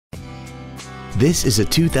This is a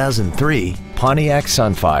 2003 Pontiac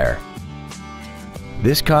Sunfire.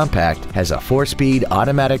 This compact has a 4-speed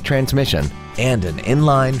automatic transmission and an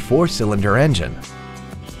inline 4-cylinder engine.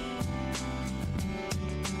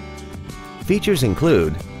 Features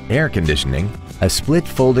include air conditioning, a split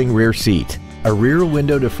folding rear seat, a rear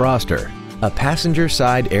window defroster, a passenger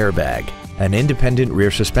side airbag, an independent rear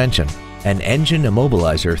suspension, an engine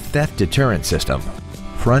immobilizer theft deterrent system,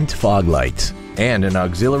 front fog lights, and an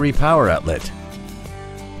auxiliary power outlet.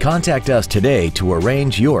 Contact us today to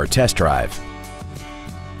arrange your test drive.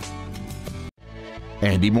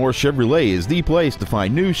 Andy Mohr Chevrolet is the place to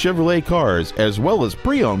find new Chevrolet cars as well as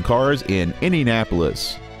pre-owned cars in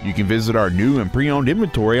Indianapolis. You can visit our new and pre-owned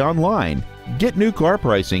inventory online, get new car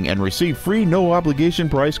pricing, and receive free no-obligation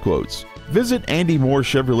price quotes. Visit Andy Mohr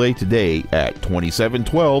Chevrolet today at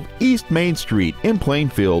 2712 East Main Street in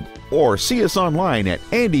Plainfield, or see us online at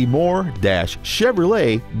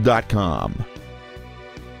andymohr-chevrolet.com.